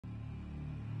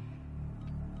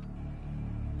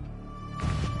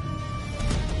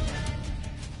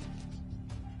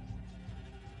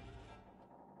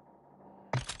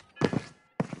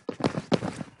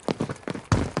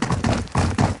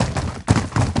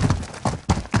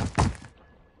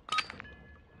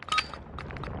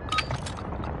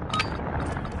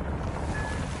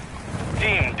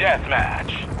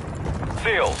deathmatch.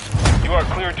 SEALs, you are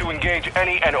cleared to engage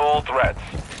any and all threats.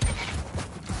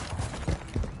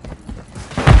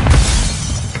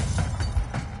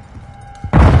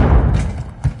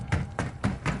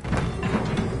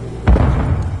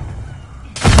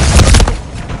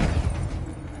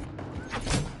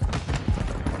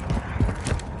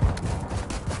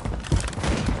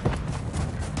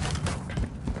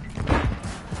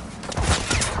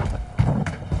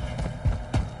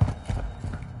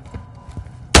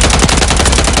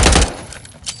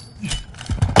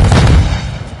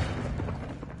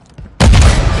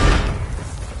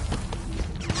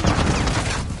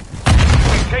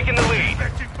 Taking the lead.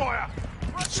 Fire.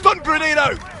 Stun grenade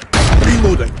out!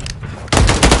 Reloading.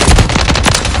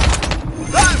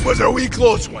 That was a wee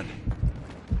close one.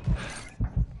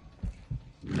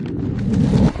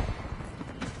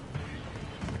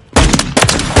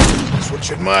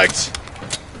 Switching mags.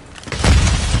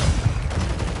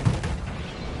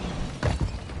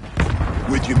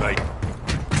 With you, mate.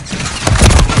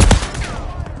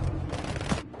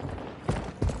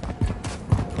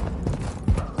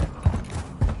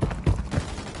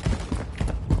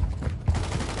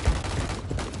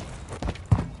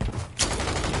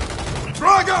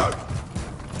 Drago!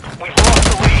 We've lost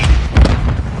the lead.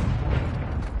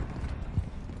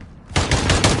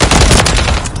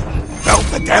 Felt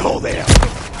the devil there.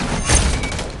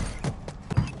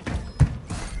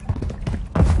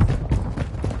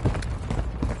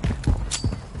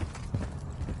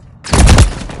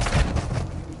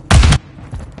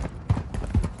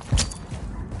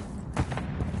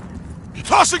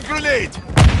 Tossing grenade!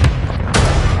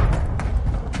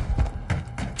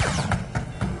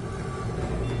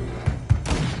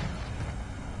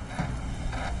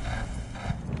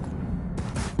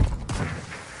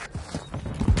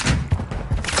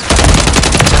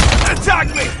 Attack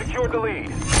me! Secured the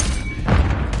lead.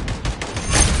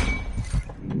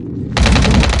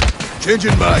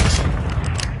 Changing mags.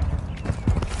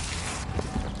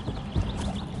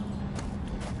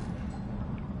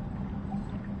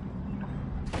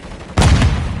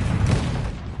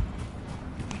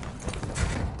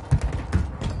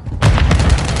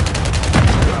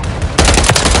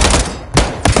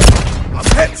 I'm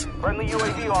hit! Friendly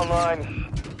UAV online.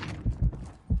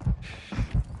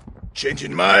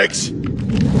 Changing mags.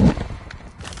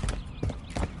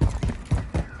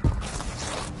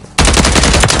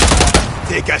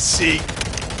 Take a seat.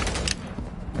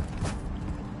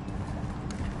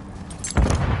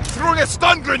 Throwing a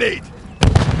stun grenade.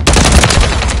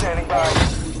 Standing by.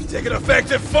 Taking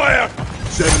effective fire.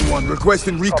 7-1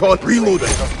 requesting recon. Reloading.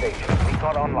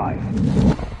 Recon online.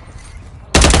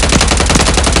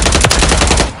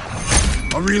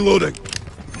 I'm reloading.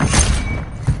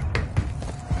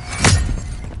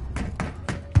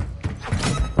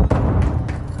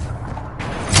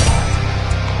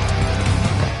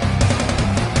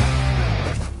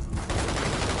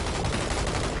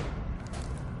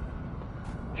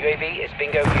 UAV is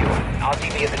bingo fuel.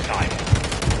 RTV at this time.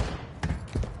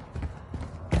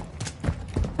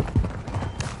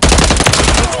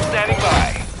 Standing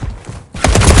by.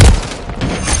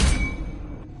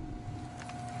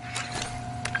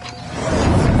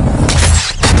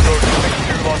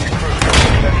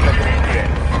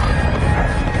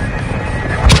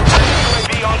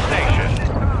 UAV on station.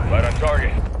 Right on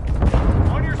target.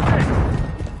 On your stick.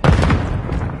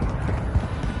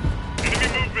 Enemy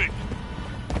movement.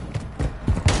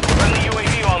 Friendly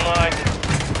UAV online.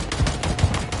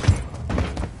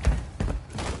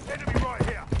 Enemy right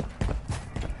here.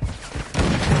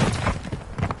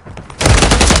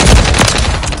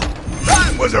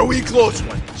 That was a wee close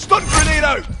one. Stun grenade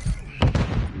out.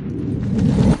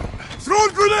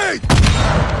 Throwing grenade.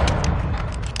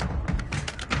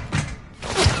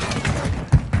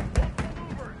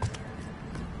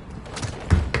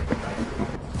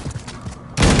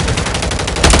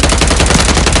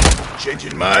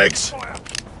 Changing mags.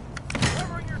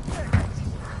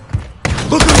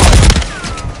 Look at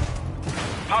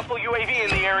Hostile UAV in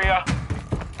the area.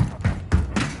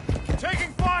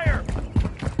 Taking fire.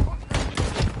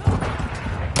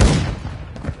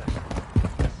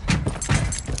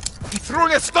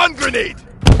 throwing a stun grenade.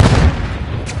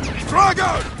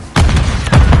 Drago!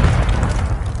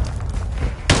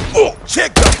 Oh,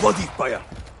 check that bloody fire.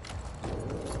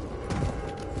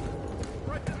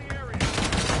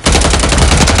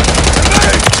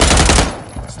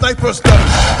 Sniper's down!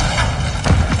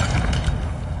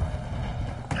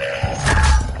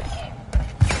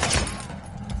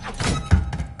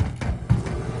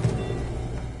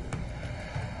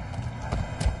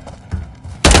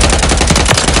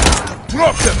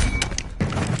 Dropped him!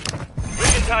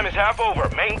 Mission time is half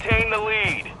over. Maintain the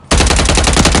lead.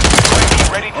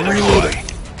 UAV ready to I'm deploy. reloading.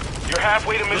 You're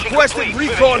halfway to mission Requesting complete.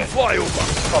 recon Finish it.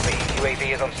 flyover. Copy.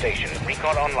 UAV is on station.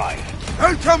 Recon online.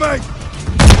 Incoming!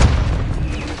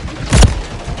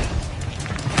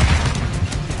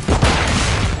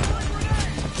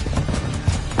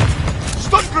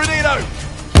 Stun grenade out!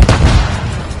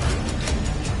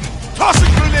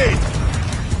 Tossing grenade!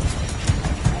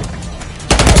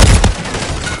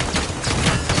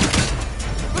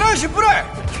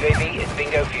 UAV is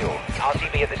bingo fuel.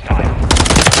 RTB at this time.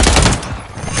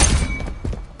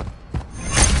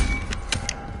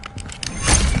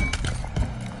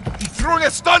 He's throwing a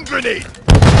stun grenade!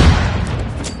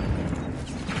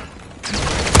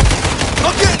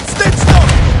 I'm getting stitched up!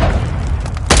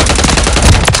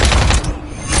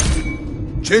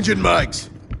 Changing mags.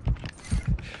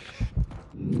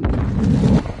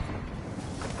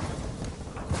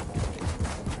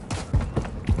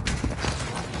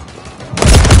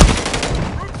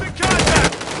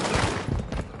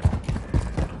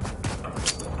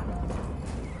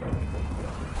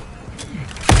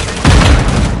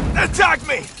 Attack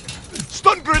me!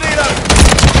 Stun grenade out!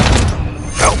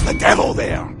 Help the devil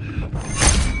there!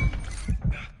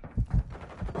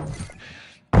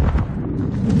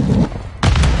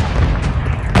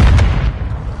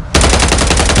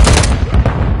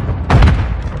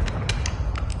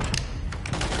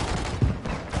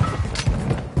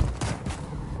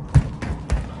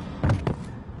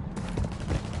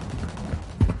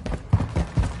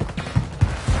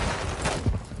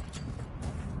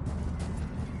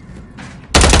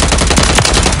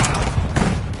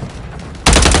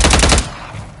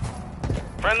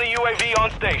 Friendly UAV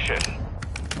on station.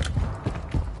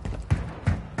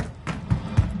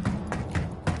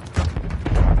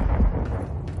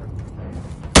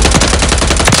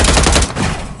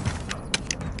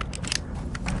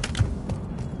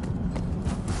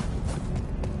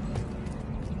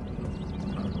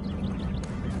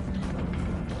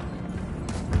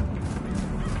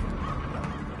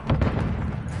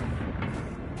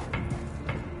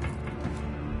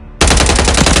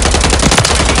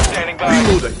 Standing by.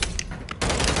 Reloading.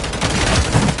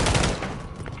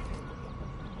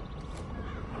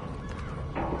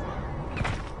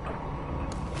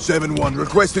 Seven one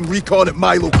requesting recon at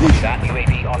my location. That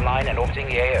UAV online and orbiting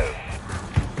the AO.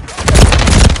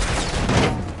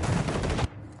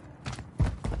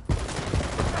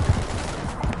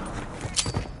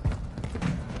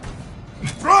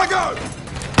 Drago!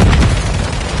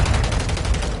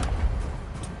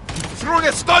 Throwing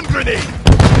a stun grenade!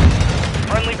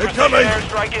 Friendly They're precision coming.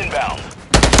 airstrike inbound.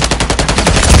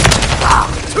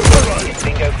 To the right! It's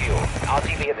bingo fuel.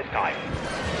 RTB at this time.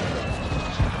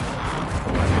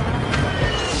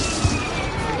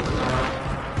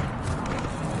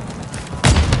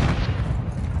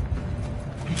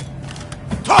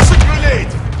 Toss a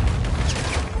grenade!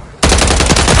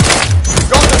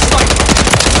 Got the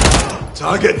sniper!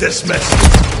 Target dismissed.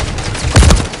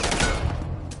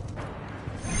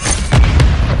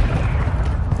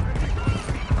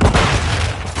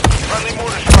 Friendly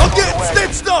mortar strike I'm on the getting way.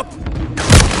 stitched up!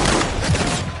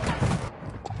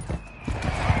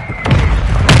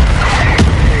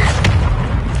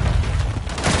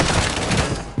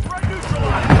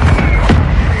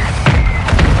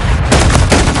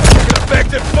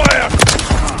 Effective fire!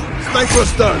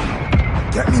 Sniper's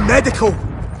down. Get me medical.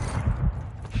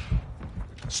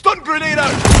 Stun grenade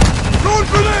out! Throw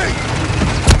grenade!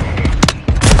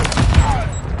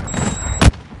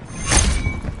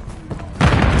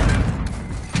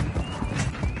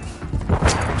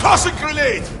 Tossing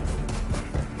grenade!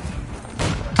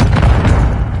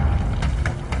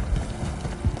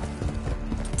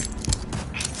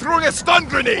 Throwing a stun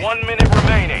grenade! 1 minute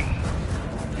remaining.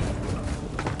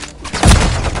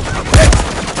 I'm hit!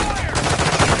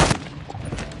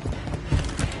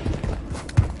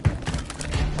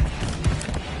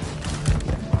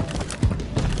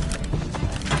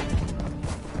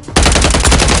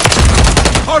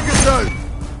 Target down!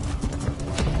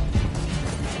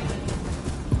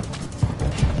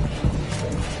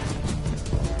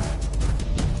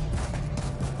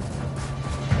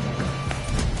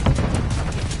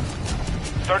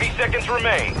 Seconds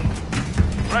remain.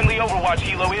 Friendly Overwatch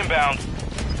helo inbound.